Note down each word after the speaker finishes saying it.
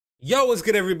Yo, what's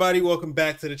good, everybody? Welcome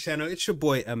back to the channel. It's your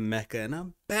boy Emeka, and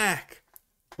I'm back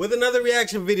with another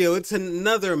reaction video. It's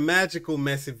another magical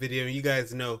Messi video. You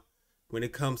guys know when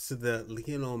it comes to the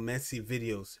Lionel Messi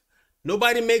videos,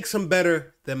 nobody makes them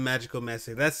better than magical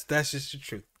Messi. That's just the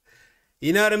truth.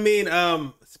 You know what I mean?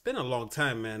 It's been a long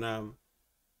time, man.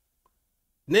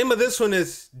 Name of this one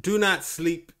is "Do Not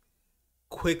Sleep,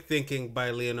 Quick Thinking" by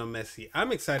Lionel Messi.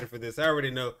 I'm excited for this. I already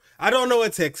know. I don't know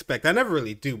what to expect. I never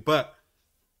really do, but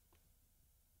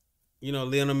you know,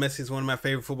 Lionel Messi is one of my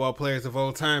favorite football players of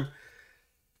all time.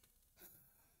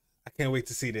 I can't wait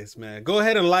to see this, man. Go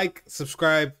ahead and like,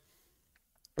 subscribe.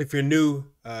 If you're new,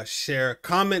 share,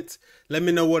 comment. Let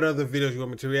me know what other videos you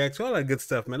want me to react to. All that good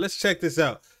stuff, man. Let's check this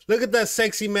out. Look at that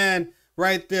sexy man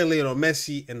right there, Lionel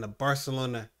Messi in the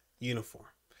Barcelona uniform.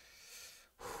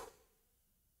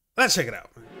 Let's check it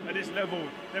out, man. At this level,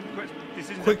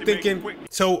 quick thinking.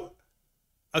 So,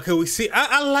 okay, we see.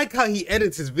 I like how he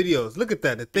edits his videos. Look at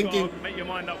that. The thinking. Make your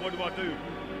mind up. What do I do?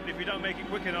 If you don't make it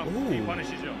quick enough, he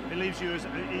punishes you. He leaves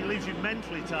you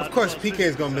mentally tired. Of course, PK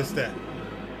is gonna miss that.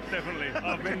 Definitely.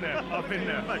 I've been there. I've been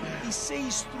there. He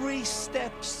sees 3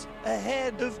 steps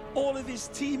ahead of all of his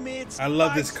teammates. I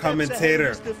love this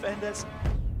commentator.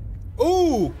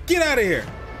 Ooh, get out of here.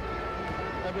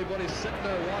 Everybody's sitting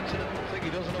there watching it. I think he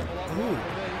does an awful lot more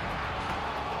for me.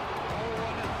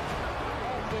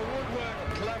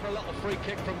 Clever little free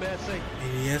kick from Messi.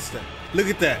 Iniesta. Look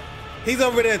at that. He's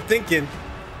over there thinking.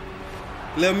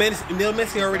 Lionel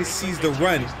Messi already sees the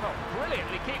run.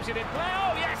 Brilliantly keeps it in play.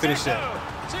 Oh, yes. Finish that.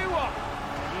 2-1.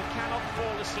 You cannot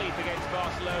fall asleep against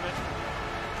Barcelona.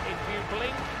 If you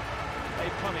blink, they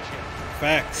punish you.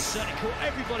 Facts. It certainly caught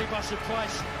everybody by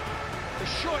surprise. The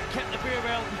short kept the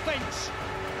Villarreal defence.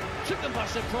 Took them by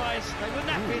surprise. They were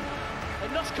napping. They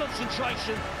lost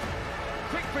concentration.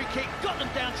 Quick free kick, got them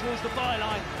down towards the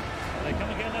byline. They come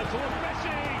again there towards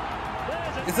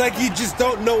Messi. It's like you just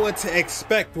don't know what to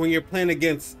expect when you're playing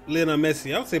against Lionel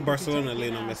Messi. I would say Barcelona,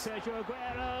 Lionel Messi.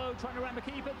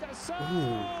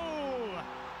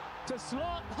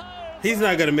 He's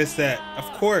not gonna miss that, of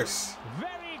course.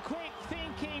 Very quick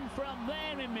thinking from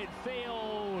there in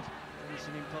midfield. It's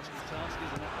an impossible task,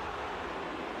 isn't it?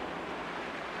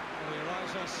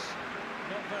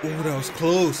 Ooh, that was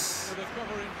close.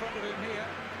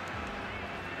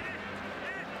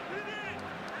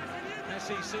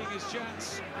 Messi seeing his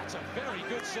chance. That's a very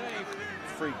good save.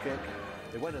 Free kick.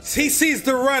 He sees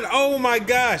the run. Oh my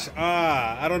gosh.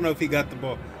 I don't know if he got the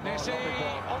ball. Messi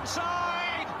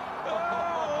onside.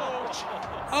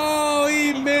 Oh,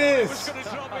 he missed. Was going to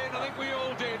drop in. I think we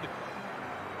all did.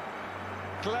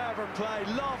 Clever play,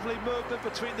 lovely movement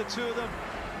between the two of them.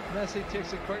 Messi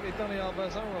takes it quickly. Dani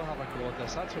Alves, I will have a go at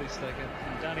this. That's what he's thinking.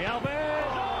 Dani Alves.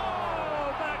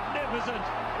 Oh, magnificent.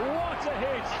 What a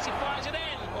hit. Messi fires it in.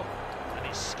 And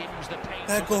it skims the paint.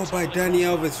 That goal by Dani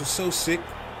Alves was so sick.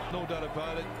 No doubt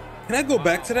about it. Can I go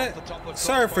back to that?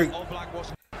 Sorry. Dani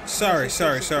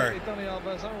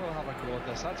Alves, I will have a go at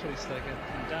this. That's what he's thinking.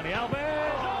 Dani Alves.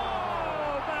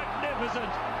 Oh,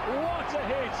 magnificent. What a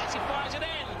hit. Messi fires it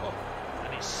in.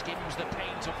 And it skims the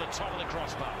paint off the top of the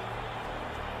crossbar.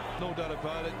 No doubt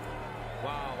about it.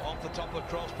 Wow, off the top of the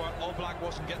crossbar. All Black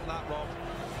wasn't getting that, Rob.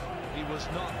 He was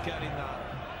not getting that.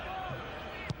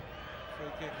 Free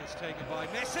kick is taken by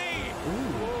Messi.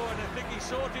 Oh, and I think he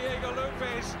saw Diego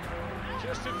Lopez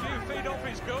just a few feet off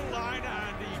his goal line,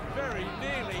 and he very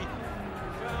nearly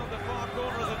found the far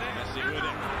corner of the net. Messi with it.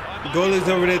 The goalie's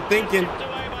over there thinking.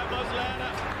 Away by Barcelona.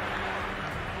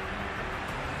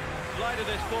 Flight of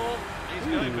this ball. He's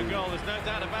going for goal, there's no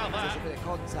doubt about that. There's a bit of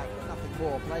contact, but nothing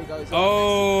more. Play goes on.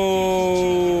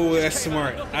 Oh, that's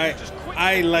smart.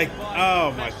 I like.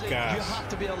 Oh my gosh. You have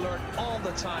to be alert all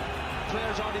the time.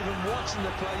 Players aren't even watching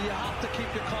the play. You have to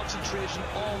keep your concentration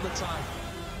all the time.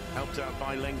 Helped out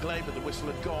by Lenglet, but the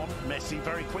whistle had gone. Messi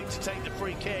very quick to take the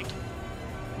free kick.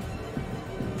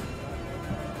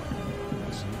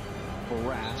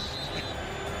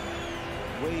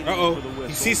 Uh-oh.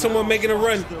 You see someone making a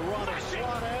run.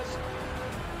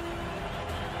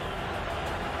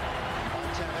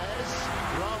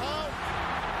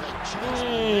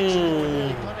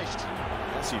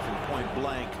 Messi from point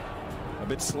blank. A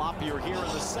bit sloppier here in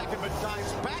the second, but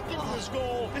dives back into his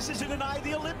goal. This is in an eye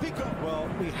the Olympico. Well,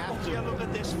 we have to look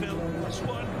at this, Phil. This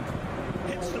one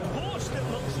hits the post, it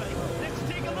looks like. Let's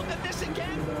take a look at this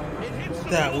again. It hits the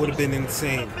That would have been post.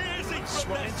 insane. Amazing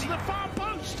from Messi. The far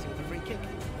post. The free kick.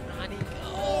 And he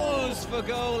goes for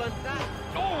goal, and that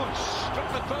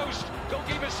struck the post.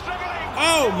 Goalkeeper struggling.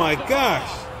 Oh my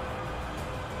gosh.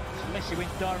 Messi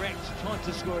went direct, trying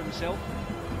to score himself.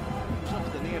 It's up to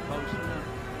the near post.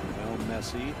 Well,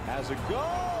 Messi has a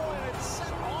goal, and it's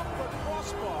set off the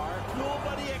crossbar.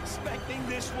 expecting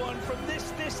this one from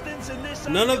this distance and this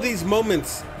None of these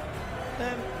moments.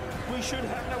 We should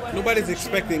have nobody's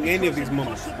expecting any of these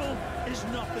moments. Impossible is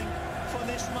nothing for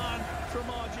this man from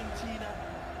Argentina,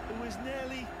 who is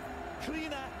nearly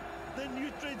cleaner than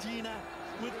Neutrogena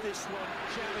with this one.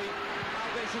 Xavi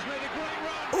Alves has made a great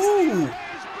run. Ooh!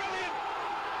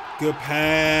 Good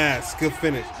pass. Good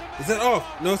finish. Is that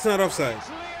off? No, it's not offside.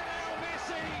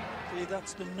 See,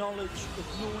 that's the knowledge of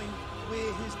knowing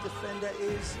where his defender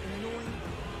is and knowing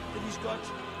that he's got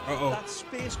that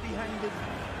space behind him.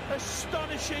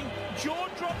 Astonishing,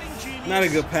 jaw-dropping genius. Not a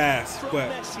good pass, but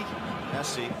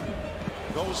Messi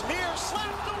goes near,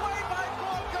 slapped away by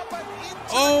Goalkeeper.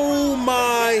 Oh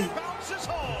my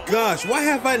gosh, why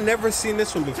have I never seen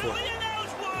this one before?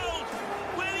 Lionel's world,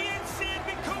 where the insane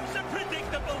becomes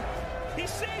unpredictable. He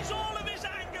sees all of his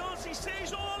angles, he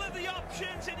sees all of the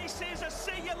options, and he says, I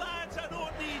see you lads, I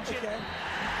don't need you.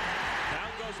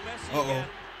 Down goes Messi again.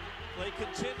 Play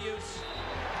continues.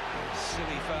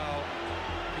 Silly foul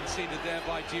conceded there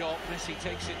by Diop. Messi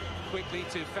takes it quickly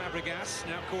to Fabregas.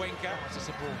 Now Cuenca. It's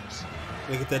a balls.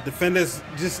 Look at that, defenders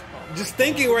just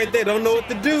thinking right there, don't know what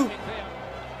to do.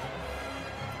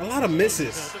 A lot of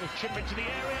misses. Chip into the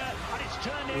area, and it's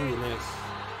turned in. Ooh, nice.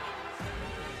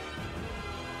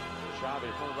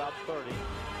 Xavi from about 30.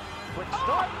 Quick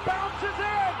start, bounces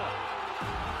in.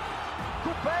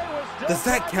 Coupe was Does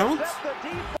that count?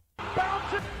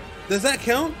 Does that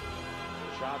count?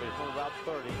 Xavi from about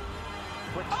 30.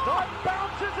 Quick start,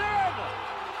 bounces in.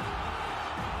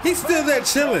 He's still there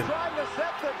chilling. Trying to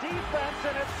set the defense,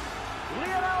 and it's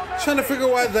Lionel Messi. Trying to figure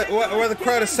why the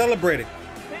crowd is celebrating.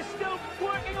 They're still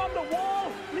working on the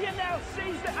wall. Lionel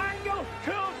sees the angle,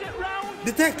 curls it round.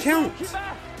 Did that count?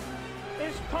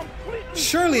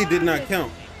 Surely it did not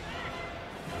count.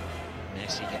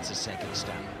 Messi gets a second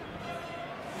stamp.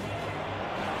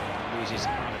 Loses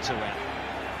Argentina.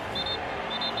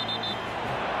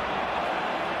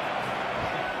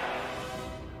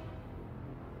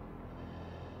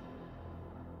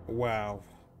 Wow.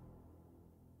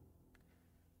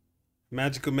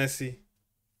 Magical Messi.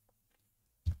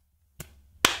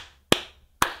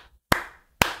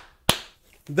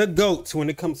 The GOAT when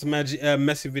it comes to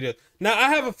Messi videos. Now, I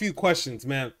have a few questions,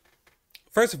 man.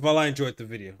 First of all, I enjoyed the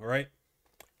video, all right?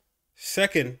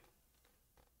 Second,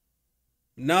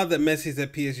 now that Messi's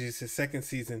at PSG, it's his second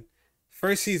season.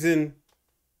 First season,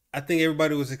 I think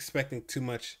everybody was expecting too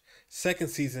much. Second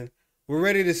season, we're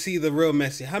ready to see the real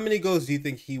Messi. How many goals do you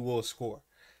think he will score?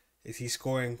 Is he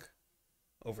scoring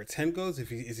over 10 goals?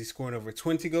 Is he scoring over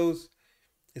 20 goals?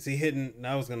 Is he hitting?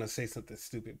 Now I was going to say something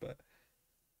stupid, but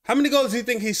how many goals do you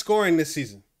think he's scoring this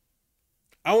season?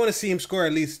 I want to see him score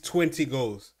at least 20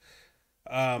 goals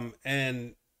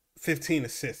and 15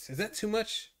 assists. Is that too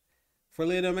much for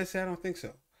Lionel Messi? I don't think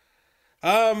so.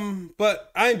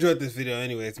 But I enjoyed this video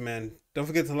anyways, man. Don't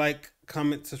forget to like,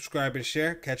 comment, subscribe, and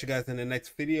share. Catch you guys in the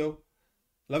next video.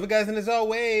 Love you guys, and as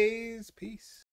always, peace.